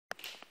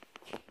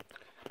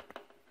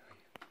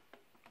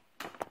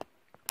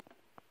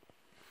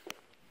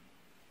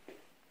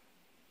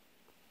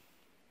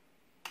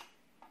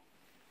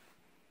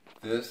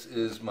This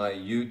is my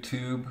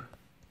YouTube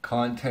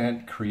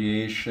content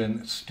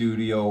creation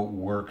studio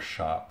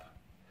workshop.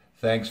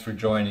 Thanks for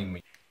joining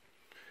me.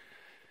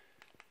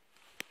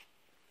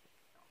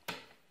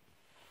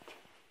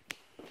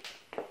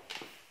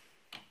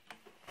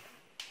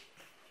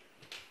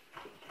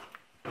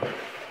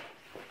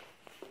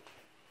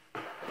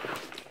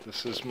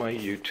 This is my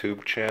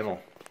YouTube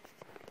channel.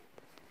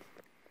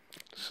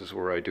 This is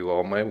where I do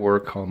all my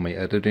work, all my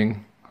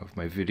editing of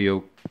my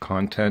video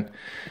content.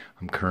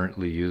 I'm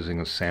currently using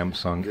a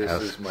Samsung S7.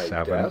 This is my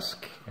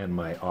desk and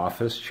my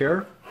office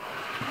chair.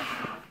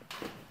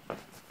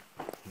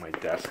 My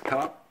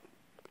desktop.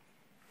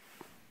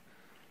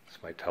 This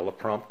is my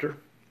teleprompter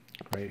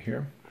right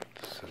here.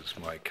 This is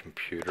my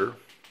computer,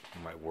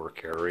 my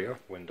work area,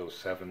 Windows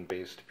 7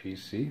 based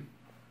PC.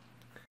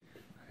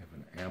 I have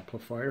an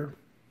amplifier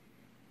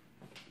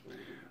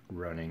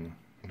running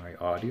my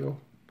audio,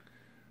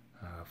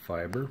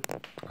 fiber.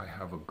 I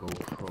have a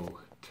GoPro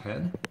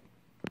 10.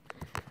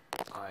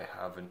 I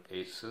have an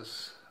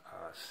Asus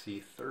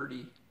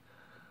C30.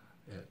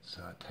 It's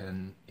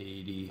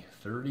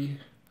 1080-30.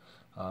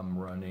 I'm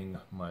running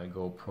my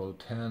GoPro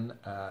 10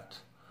 at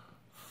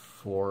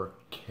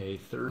 4K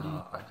 30.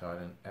 I got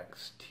an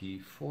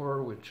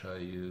X-T4, which I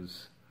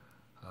use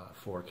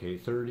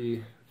 4K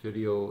 30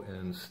 video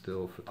and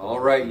still photography. All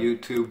right,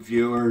 YouTube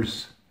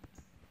viewers.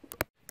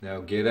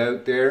 Now get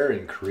out there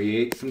and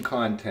create some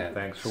content.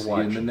 Thanks for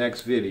watching. See you in the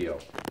next video.